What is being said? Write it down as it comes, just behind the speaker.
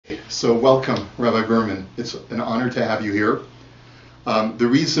So welcome, Rabbi Berman. It's an honor to have you here. The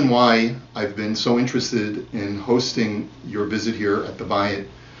reason why I've been so interested in hosting your visit here at the Bayit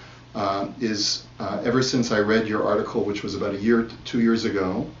is ever since I read your article, which was about 2 years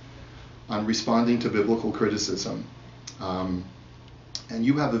ago, on responding to biblical criticism. And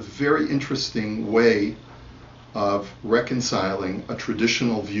you have a very interesting way of reconciling a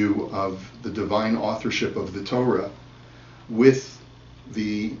traditional view of the divine authorship of the Torah with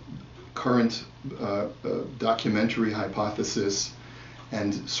the current documentary hypothesis,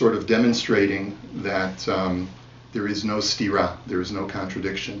 and sort of demonstrating that there is no stira, there is no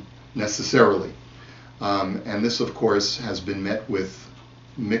contradiction necessarily. And this, of course, has been met with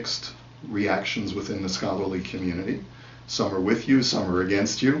mixed reactions within the scholarly community. Some are with you, some are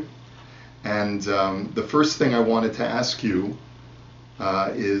against you. And the first thing I wanted to ask you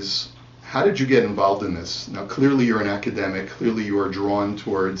is, how did you get involved in this? Now, clearly you're an academic, clearly you are drawn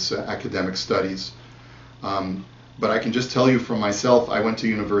towards academic studies. But I can just tell you from myself, I went to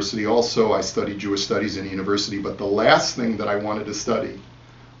university also, I studied Jewish studies in university, but the last thing that I wanted to study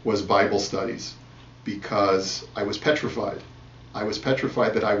was Bible studies, because I was petrified. I was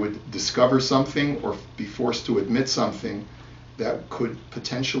petrified that I would discover something or be forced to admit something that could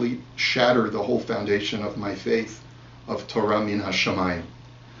potentially shatter the whole foundation of my faith of Torah min hashamayim.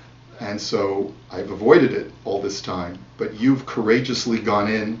 And so I've avoided it all this time, but you've courageously gone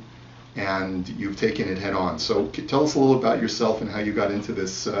in and you've taken it head on. So tell us a little about yourself and how you got into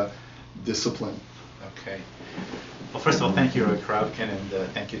this discipline. Okay. Well, first of all, thank you, Rabbi Korobkin, and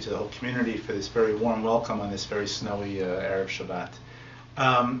thank you to the whole community for this very warm welcome on this very snowy Erev Shabbat.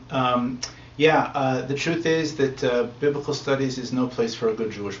 The truth is that biblical studies is no place for a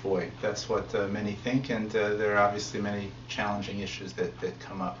good Jewish boy. That's what many think, and there are obviously many challenging issues that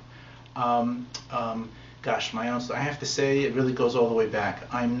come up. My own story, I have to say, it really goes all the way back.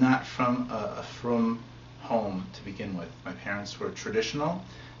 I'm not from a frum home to begin with. My parents were traditional.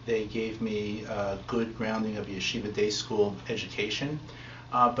 They gave me a good grounding of yeshiva day school education,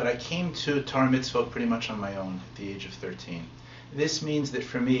 but I came to Torah mitzvot pretty much on my own at the age of 13. This means that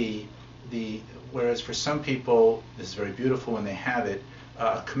for me, whereas for some people, this is very beautiful when they have it,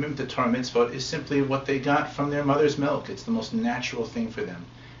 a commitment to Torah mitzvot is simply what they got from their mother's milk. It's the most natural thing for them.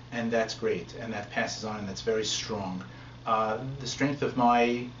 And that's great, and that passes on, and that's very strong. The strength of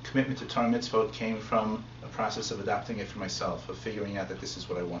my commitment to Torah mitzvot came from a process of adopting it for myself, of figuring out that this is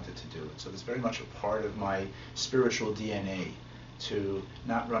what I wanted to do. So it's very much a part of my spiritual DNA to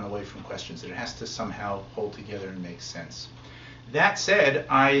not run away from questions, that it has to somehow hold together and make sense. That said,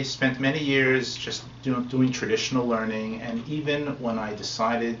 I spent many years just doing traditional learning, and even when I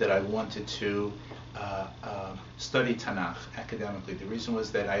decided that I wanted to study Tanakh academically, the reason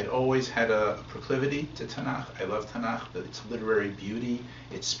was that I had always had a proclivity to Tanakh. I love Tanakh, its literary beauty,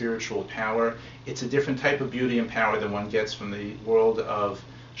 its spiritual power. It's a different type of beauty and power than one gets from the world of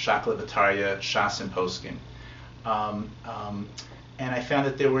Shakla V'Tarya, Shas, and Poskin. And I found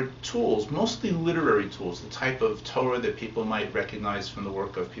that there were tools, mostly literary tools, the type of Torah that people might recognize from the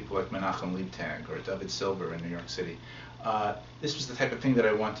work of people like Menachem Leibtag or David Silver in New York City. This was the type of thing that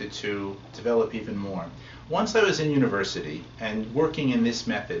I wanted to develop even more. Once I was in university and working in this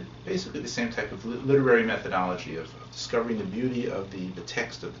method, basically the same type of literary methodology of discovering the beauty of the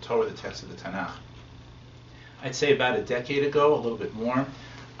text of the Torah, the text of the Tanakh, I'd say about a decade ago, a little bit more,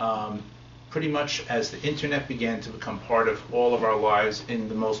 pretty much as the internet began to become part of all of our lives in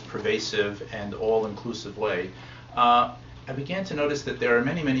the most pervasive and all-inclusive way, I began to notice that there are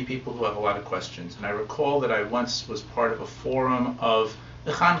many, many people who have a lot of questions. And I recall that I once was part of a forum of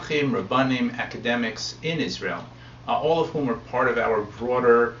mechanchim, rabbanim, academics in Israel, all of whom were part of our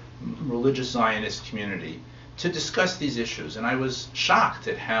broader religious Zionist community, to discuss these issues. And I was shocked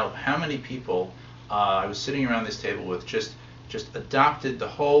at how many people I was sitting around this table with just adopted the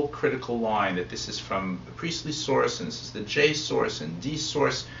whole critical line that this is from the priestly source, and this is the J source and D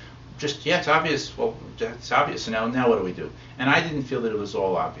source. It's obvious. Well, it's obvious. So now what do we do? And I didn't feel that it was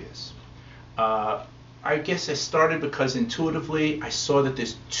all obvious. I guess I started because intuitively I saw that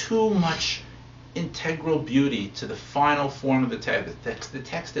there's too much integral beauty to the final form of the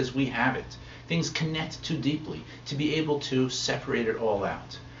text as we have it. Things connect too deeply to be able to separate it all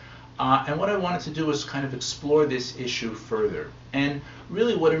out. And what I wanted to do was kind of explore this issue further. And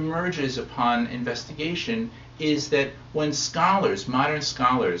really what emerges upon investigation is that when scholars, modern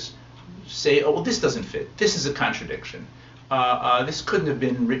scholars, say, oh, well, this doesn't fit, this is a contradiction, this couldn't have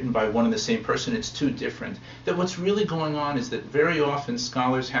been written by one and the same person, it's too different, that what's really going on is that very often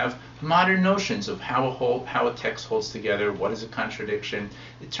scholars have modern notions of how a text holds together, what is a contradiction.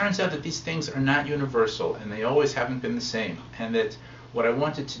 It turns out that these things are not universal, and they always haven't been the same, and that What I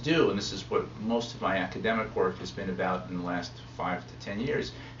wanted to do, and this is what most of my academic work has been about in the last 5 to 10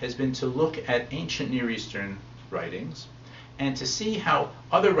 years, has been to look at ancient Near Eastern writings and to see how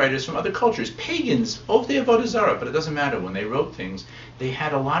other writers from other cultures, pagans, they avodah zarah, but it doesn't matter. When they wrote things, they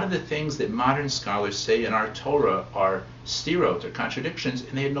had a lot of the things that modern scholars say in our Torah are stirot, or contradictions,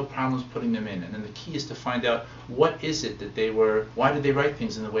 and they had no problems putting them in. And then the key is to find out what is it that why did they write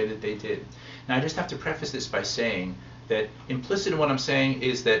things in the way that they did. Now I just have to preface this by saying that implicit in what I'm saying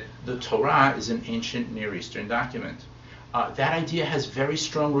is that the Torah is an ancient Near Eastern document. That idea has very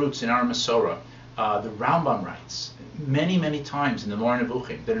strong roots in our Masorah. The Rambam writes many times in the Moreh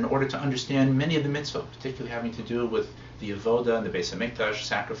Nevuchim that in order to understand many of the mitzvot, particularly having to do with the avoda and the Beis HaMikdash,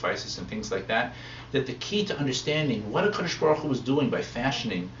 sacrifices and things like that, that the key to understanding what HaKadosh Baruch Hu was doing by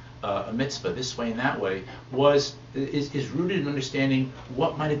fashioning a mitzvah this way and that way is rooted in understanding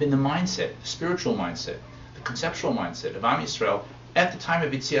what might have been the mindset, the spiritual mindset, the conceptual mindset of Am Yisrael at the time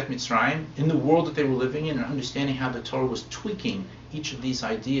of Yetziat Mitzrayim, in the world that they were living in, and understanding how the Torah was tweaking each of these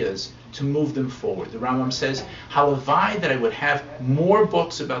ideas to move them forward. The Rambam says, halavai that I would have more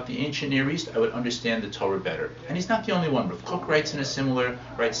books about the ancient Near East, I would understand the Torah better. And he's not the only one. Rav Kook writes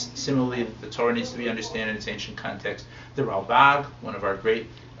similarly that the Torah needs to be understood in its ancient context. The Ralbag, one of our great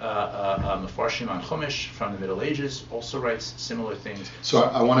Mefarshim on Chumash from the Middle Ages, also writes similar things. So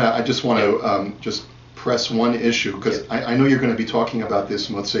I just want to just press one issue, because I know you're going to be talking about this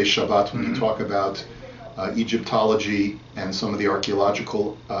Motzei Shabbat when you talk about Egyptology and some of the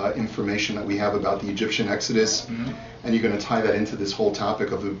archaeological information that we have about the Egyptian Exodus, and you're going to tie that into this whole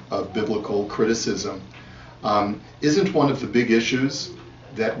topic of biblical criticism. Isn't one of the big issues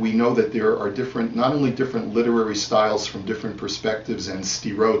that we know that there are not only different literary styles from different perspectives and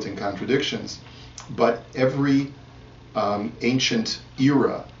stirot and contradictions, but every ancient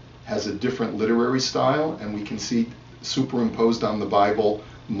era has a different literary style, and we can see superimposed on the Bible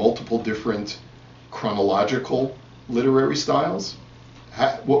multiple different chronological literary styles?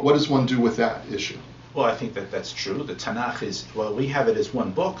 What does one do with that issue? Well, I think that's true. The Tanakh is, we have it as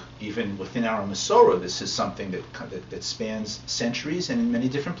one book. Even within our Masorah, this is something that spans centuries and in many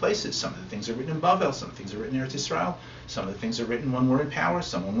different places. Some of the things are written in Bavel, some things are written in Eretz Yisrael, some of the things are written when we're in power,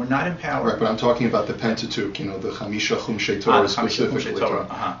 some when we're not in power. Right, but I'm talking about the Pentateuch, the Chamisha Chumshei Torah specifically.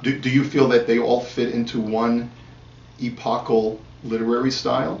 Torah. Do you feel that they all fit into one epochal literary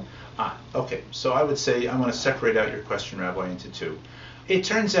style? Okay. So I would say I want to separate out your question, Rabbi, into two. It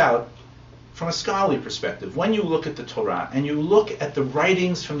turns out, from a scholarly perspective, when you look at the Torah and you look at the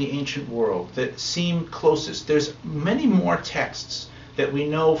writings from the ancient world that seem closest, there's many more texts that we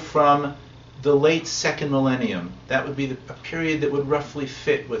know from the late second millennium. That would be a period that would roughly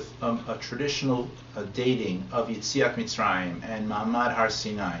fit with a traditional dating of Yetziat Mitzrayim and Ma'amad Har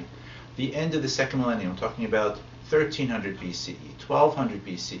Sinai. The end of the second millennium, I'm talking about 1300 BCE, 1200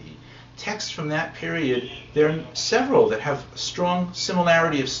 BCE. Texts from that period, there are several that have strong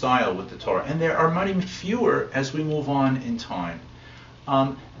similarity of style with the Torah, and there are many fewer as we move on in time.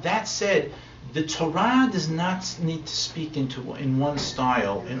 That said, the Torah does not need to speak in one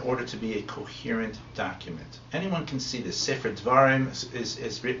style in order to be a coherent document. Anyone can see this. Sefer Dvarim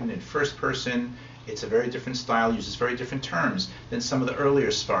is written in first person. It's a very different style, uses very different terms than some of the earlier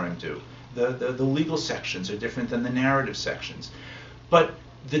Sfarim do. The legal sections are different than the narrative sections. But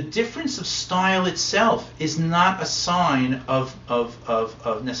the difference of style itself is not a sign of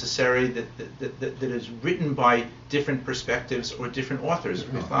necessary that is written by different perspectives or different authors,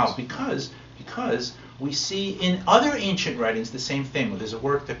 because we see in other ancient writings the same thing. There's a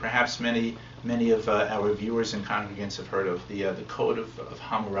work that perhaps many of our viewers and congregants have heard of, the Code of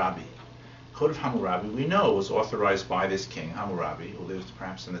Hammurabi. Code of Hammurabi, we know, was authorized by this king, Hammurabi, who lived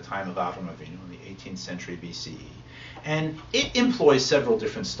perhaps in the time of Avram Avinu in the 18th century BCE. And it employs several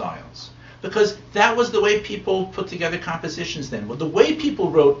different styles, because that was the way people put together compositions then. Well, the way people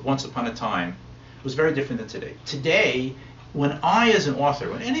wrote once upon a time was very different than today. Today, when I as an author,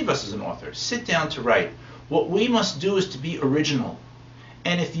 when any of us as an author, sit down to write, what we must do is to be original.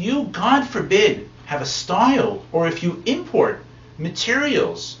 And if you, God forbid, have a style, or if you import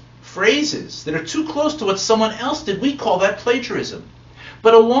materials, phrases that are too close to what someone else did, we call that plagiarism.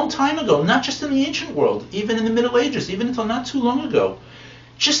 But a long time ago, not just in the ancient world, even in the Middle Ages, even until not too long ago,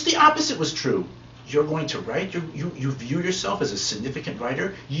 just the opposite was true. You're going to write, you view yourself as a significant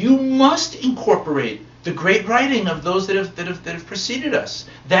writer, you must incorporate the great writing of those that have preceded us.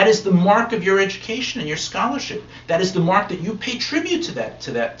 That is the mark of your education and your scholarship. That is the mark that you pay tribute to that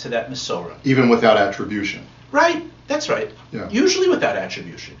Masorah. Even without attribution. Right, that's right. Yeah. Usually without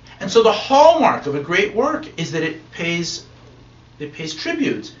attribution. And so the hallmark of a great work is that it pays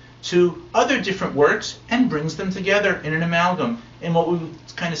tribute to other different works and brings them together in an amalgam in what we would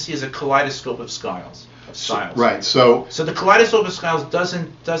kind of see as a kaleidoscope of styles. Right. So the kaleidoscope of styles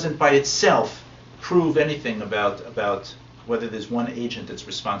doesn't by itself prove anything about whether there's one agent that's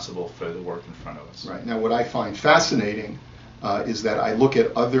responsible for the work in front of us. Right. Now, what I find fascinating is that I look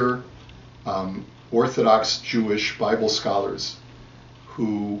at other Orthodox Jewish Bible scholars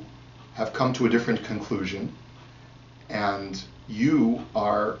who have come to a different conclusion, and you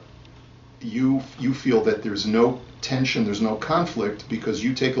feel that there's no tension, there's no conflict, because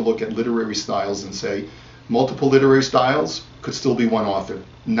you take a look at literary styles and say multiple literary styles could still be one author,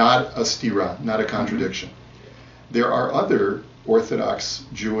 not a stira, not a contradiction. There are other Orthodox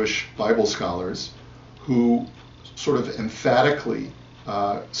Jewish Bible scholars who sort of emphatically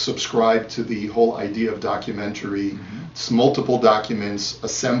subscribe to the whole idea of documentary. It's multiple documents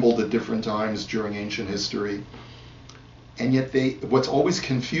assembled at different times during ancient history. And yet what's always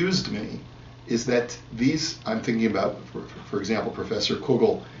confused me is that I'm thinking about, for example, Professor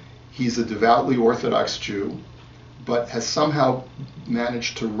Kugel. He's a devoutly Orthodox Jew, but has somehow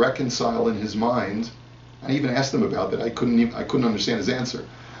managed to reconcile in his mind. I even asked him about that. I couldn't understand his answer.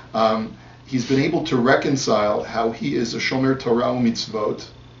 He's been able to reconcile how he is a shomer Torah u'mitzvot,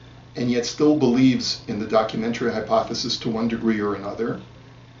 and yet still believes in the documentary hypothesis to one degree or another.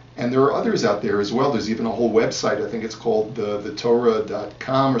 And there are others out there as well. There's even a whole website, I think it's called the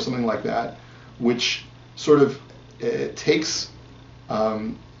Torah.com or something like that, which sort of takes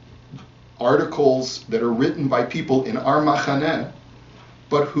articles that are written by people in our machaneh,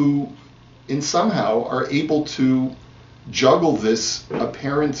 but who in somehow are able to juggle this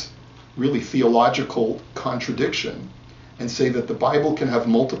apparent, really theological contradiction and say that the Bible can have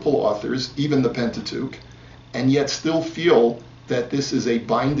multiple authors, even the Pentateuch, and yet still feel that this is a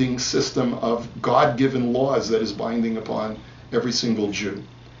binding system of God-given laws that is binding upon every single Jew.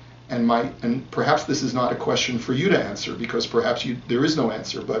 And perhaps this is not a question for you to answer, because perhaps there is no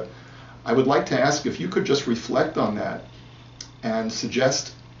answer, but I would like to ask if you could just reflect on that and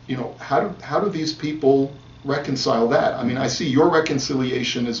suggest, how do these people reconcile that? I mean, I see your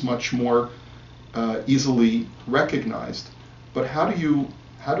reconciliation is much more easily recognized, but how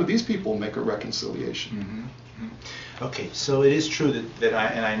do these people make a reconciliation? Okay, so it is true that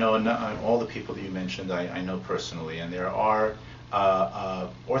I know all the people that you mentioned I know personally, and there are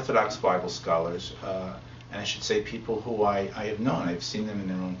Orthodox Bible scholars, and I should say people who I have known, I've seen them in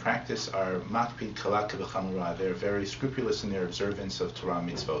their own practice, are makpid kalak v'chamura. They're very scrupulous in their observance of Torah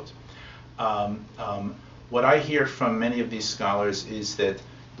mitzvot. What I hear from many of these scholars is that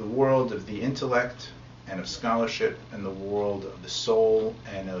the world of the intellect and of scholarship and the world of the soul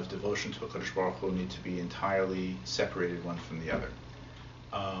and of devotion to HaKadosh Baruch Hu need to be entirely separated one from the other.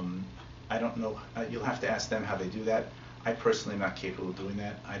 I don't know, you'll have to ask them how they do that. I personally am not capable of doing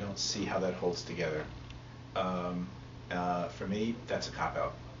that. I don't see how that holds together. For me, that's a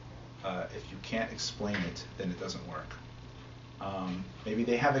cop-out. If you can't explain it, then it doesn't work. Maybe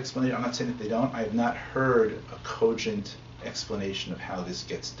they have explained it. I'm not saying that they don't. I have not heard a cogent explanation of how this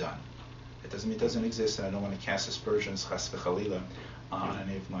gets done. It doesn't mean it doesn't exist, and I don't want to cast aspersions, chas v'chalila, on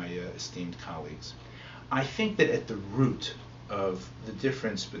any of my esteemed colleagues. I think that at the root of the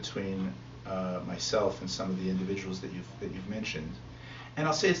difference between myself and some of the individuals that you've mentioned, and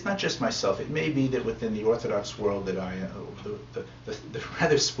I'll say it's not just myself. It may be that within the Orthodox world that the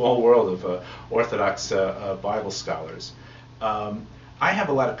rather small world of Orthodox Bible scholars, I have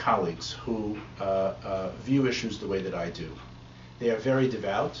a lot of colleagues who view issues the way that I do. They are very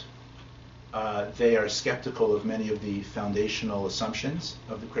devout. They are skeptical of many of the foundational assumptions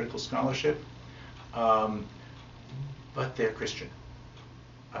of the critical scholarship, but they're Christian,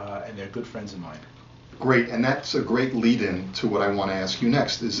 and they're good friends of mine. Great, and that's a great lead-in to what I want to ask you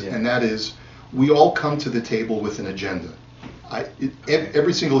next, and that is, we all come to the table with an agenda.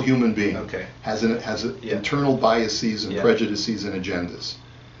 Every single human being has internal biases and prejudices and agendas.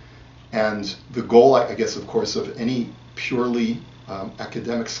 And the goal, I guess, of course, of any purely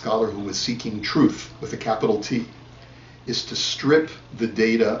academic scholar who is seeking truth with a capital T is to strip the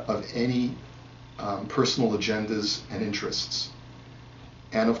data of any personal agendas and interests.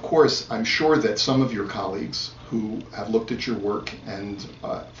 And of course, I'm sure that some of your colleagues who have looked at your work and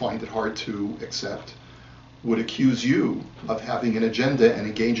find it hard to accept would accuse you of having an agenda and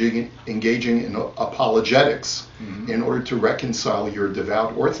engaging in apologetics in order to reconcile your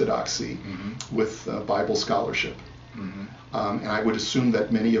devout orthodoxy with Bible scholarship. And I would assume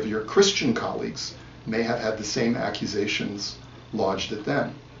that many of your Christian colleagues may have had the same accusations lodged at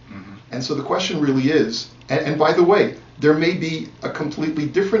them. And so the question really is, and by the way, there may be a completely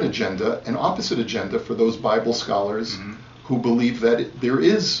different agenda, an opposite agenda for those Bible scholars who believe that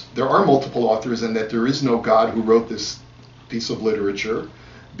there are multiple authors and that there is no God who wrote this piece of literature,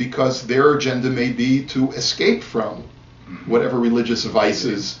 because their agenda may be to escape from whatever religious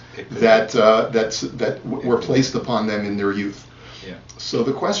vices that were placed upon them in their youth. Yeah. So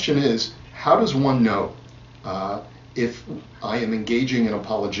the question is, how does one know if I am engaging in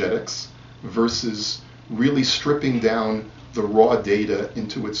apologetics versus really stripping down the raw data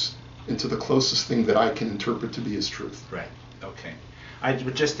into the closest thing that I can interpret to be as truth? Right. Okay. I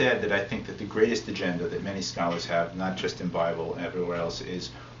would just add that I think that the greatest agenda that many scholars have, not just in Bible, everywhere else, is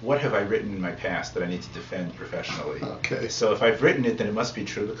what have I written in my past that I need to defend professionally? Okay. So if I've written it, then it must be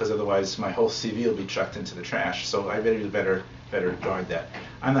true, because otherwise my whole CV will be chucked into the trash. So I really better guard that.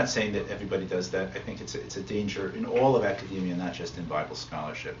 I'm not saying that everybody does that. I think it's a danger in all of academia, not just in Bible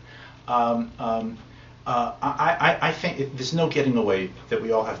scholarship. I think there's no getting away that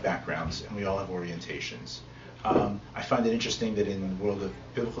we all have backgrounds and we all have orientations. I find it interesting that in the world of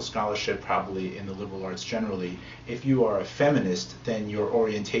biblical scholarship, probably in the liberal arts generally, if you are a feminist, then your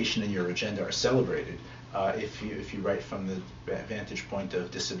orientation and your agenda are celebrated. If you write from the vantage point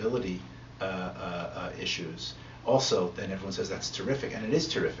of disability issues, also, then everyone says that's terrific, and it is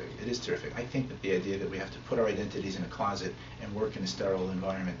terrific. It is terrific. I think that the idea that we have to put our identities in a closet and work in a sterile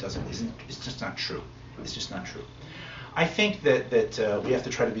environment it's just not true. It's just not true. I think that we have to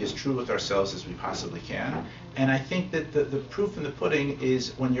try to be as true with ourselves as we possibly can, and I think that the proof in the pudding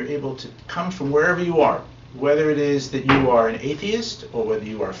is when you're able to come from wherever you are, whether it is that you are an atheist, or whether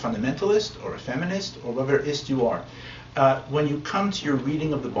you are a fundamentalist, or a feminist, or whatever ist you are. When you come to your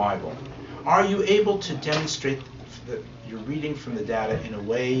reading of the Bible, are you able to demonstrate that you're reading from the data in a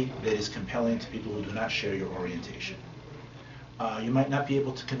way that is compelling to people who do not share your orientation? You might not be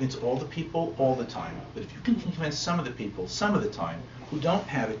able to convince all the people all the time, but if you can convince some of the people some of the time who don't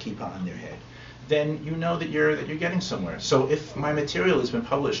have a kippah on their head, then you know that you're getting somewhere. So if my material has been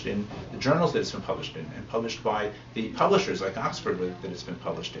published in the journals that it's been published in, and published by the publishers like Oxford that it's been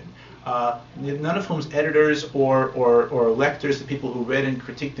published in, none of whom's editors or lectors, the people who read and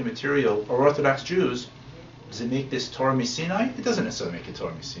critiqued the material, are Orthodox Jews, does it make this Torah Sinai? It doesn't necessarily make it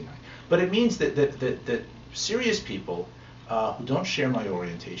Torah Sinai, but it means that serious people who don't share my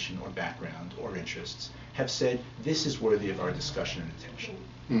orientation or background or interests have said this is worthy of our discussion and attention.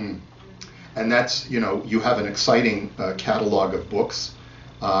 Mm. And that's, you have an exciting catalog of books.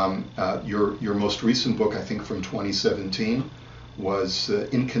 Your most recent book, I think from 2017, was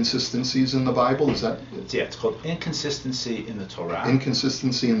Inconsistencies in the Bible. Is that? Yeah, it's called Inconsistency in the Torah.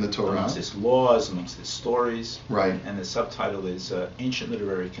 Inconsistency in the Torah. Amongst its laws, amongst its stories. Right. And the subtitle is Ancient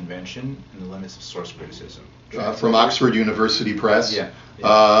Literary Convention and the Limits of Source Criticism. From Oxford University Press. Yeah.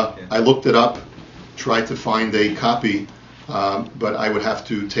 I looked it up, tried to find a copy, but I would have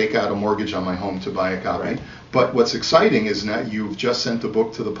to take out a mortgage on my home to buy a copy. Right. But what's exciting is that you've just sent a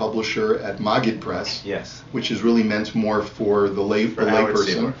book to the publisher at Maggid Press, yes, which is really meant more for the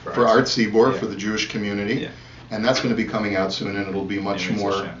layperson, for Art Sibor, for the Jewish community. Yeah. And that's going to be coming out soon, and it'll be much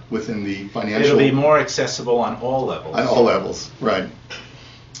more within the financial... It'll be more accessible on all levels. On all levels, right.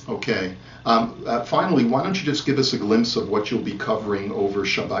 Okay. Finally, why don't you just give us a glimpse of what you'll be covering over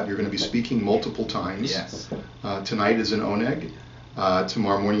Shabbat? You're going to be speaking multiple times. Yes. Tonight is an oneg.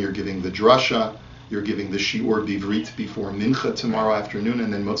 Tomorrow morning you're giving the drasha. You're giving the shiur bivrit before mincha tomorrow afternoon,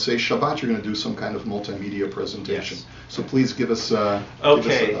 and then Motzei Shabbat you're going to do some kind of multimedia presentation. Yes. So please give us a all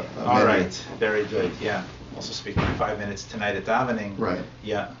menu. Right, very good. Yeah. Also speaking for 5 minutes tonight at davening. Right.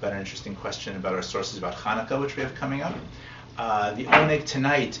 Yeah, about an interesting question about our sources about Hanukkah, which we have coming up. The oneg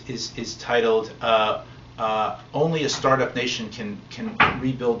tonight is titled "Only a Startup Nation Can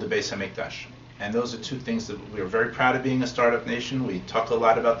Rebuild the Beis Hamikdash." And those are two things that we are very proud of being a startup nation. We talk a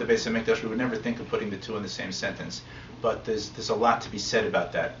lot about the Beis Hamikdash. We would never think of putting the two in the same sentence. But there's a lot to be said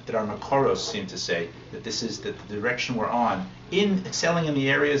about that. That our Makoros seem to say that that the direction we're on, in excelling in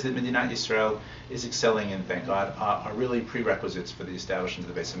the areas that Medinat Yisrael is excelling in, thank God, are really prerequisites for the establishment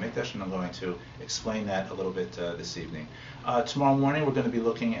of the Beis Hamikdash, and I'm going to explain that a little bit this evening. Tomorrow morning we're going to be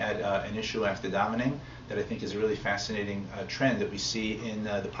looking at an issue after davening that I think is a really fascinating trend that we see in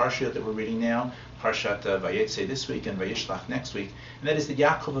the Parshiot that we're reading now, Parshat Vayetze this week and Vayishlach next week, and that is that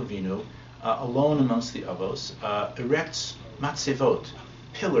Yaakov Avinu, alone amongst the Avos, erects matzevot,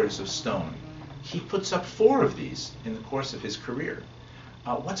 pillars of stone. He puts up 4 of these in the course of his career.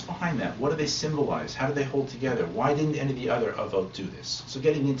 What's behind that? What do they symbolize? How do they hold together? Why didn't any of the other Avot do this? So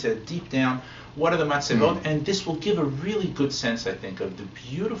getting into deep down, what are the matzevot? And this will give a really good sense, I think, of the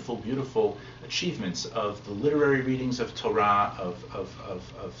beautiful, beautiful achievements of the literary readings of Torah,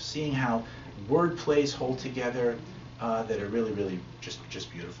 of seeing how word plays hold together, that are really, really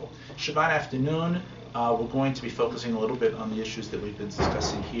just beautiful. Shabbat afternoon, we're going to be focusing a little bit on the issues that we've been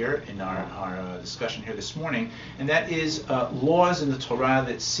discussing here in our discussion here this morning, and that is laws in the Torah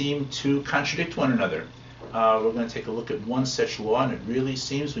that seem to contradict one another. We're going to take a look at one such law, and it really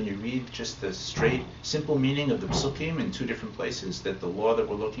seems, when you read just the straight, simple meaning of the psukim in two different places, that the law that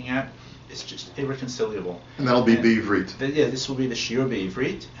we're looking at is just irreconcilable. And that'll be Be'ivrit. Yeah, this will be the Shiur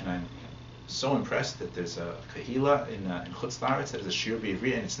Be'ivrit, and I'm so impressed that there's a kahila in Chutz La'aretz that is a Shiur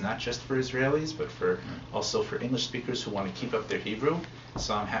Be'ivrit, and it's not just for Israelis, but also for English speakers who want to keep up their Hebrew.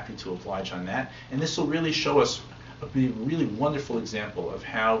 So I'm happy to oblige on that. And this will really show us a really wonderful example of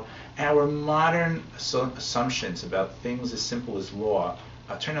how our modern assumptions about things as simple as law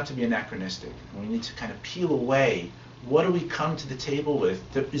turn out to be anachronistic. And we need to kind of peel away, what do we come to the table with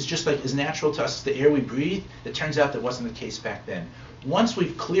that is just like as natural to us as the air we breathe? It turns out that wasn't the case back then. Once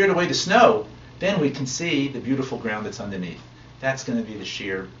we've cleared away the snow, then we can see the beautiful ground that's underneath. That's going to be the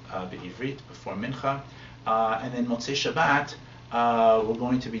Shiur Be'ivrit before Mincha. And then Motzei Shabbat, we're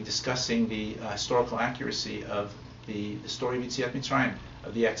going to be discussing the historical accuracy of the story of Yetziat Mitzrayim,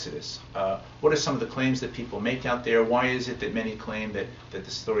 of the Exodus. What are some of the claims that people make out there? Why is it that many claim that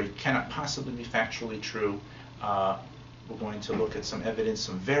the story cannot possibly be factually true? We're going to look at some evidence,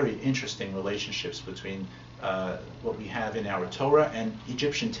 some very interesting relationships between what we have in our Torah and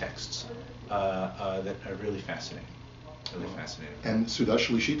Egyptian texts that are really fascinating. And Sudah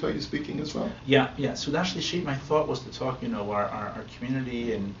Shlishit, are you speaking as well? Yeah. Sudah Shlishit, my thought was to talk, our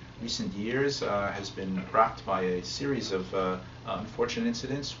community in recent years has been rocked by a series of unfortunate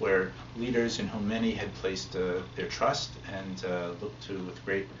incidents where leaders in whom many had placed their trust and looked to with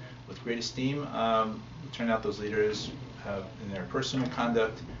great esteem, turned out those leaders in their personal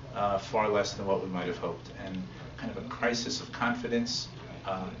conduct far less than what we might have hoped, and kind of a crisis of confidence.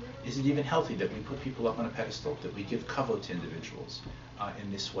 Is it even healthy that we put people up on a pedestal, that we give kavod to individuals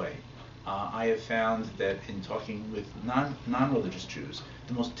in this way? I have found that in talking with non-religious Jews,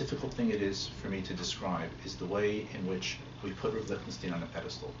 the most difficult thing it is for me to describe is the way in which we put Rav Lichtenstein on a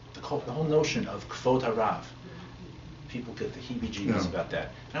pedestal. The whole notion of kvod harav. People get the heebie-jeebies about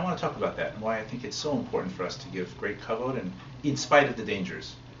that. And I want to talk about that and why I think it's so important for us to give great kavod, and in spite of the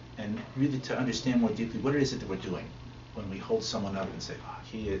dangers, and really to understand more deeply what it is that we're doing when we hold someone up and say,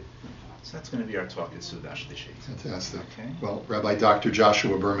 so that's going to be our talk at Sudah Shlishit. Fantastic. Okay. Well, Rabbi Dr.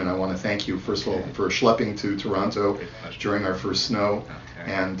 Joshua Berman, I want to thank you, first of all, for schlepping to Toronto during our first snow,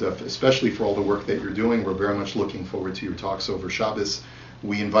 and especially for all the work that you're doing. We're very much looking forward to your talks over Shabbos.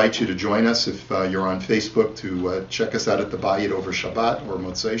 We invite you to join us if you're on Facebook to check us out at the Bayit over Shabbat or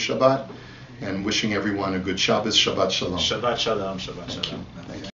Motzei Shabbat, and wishing everyone a good Shabbos. Shabbat Shalom. Shabbat Shalom. Shabbat Shalom.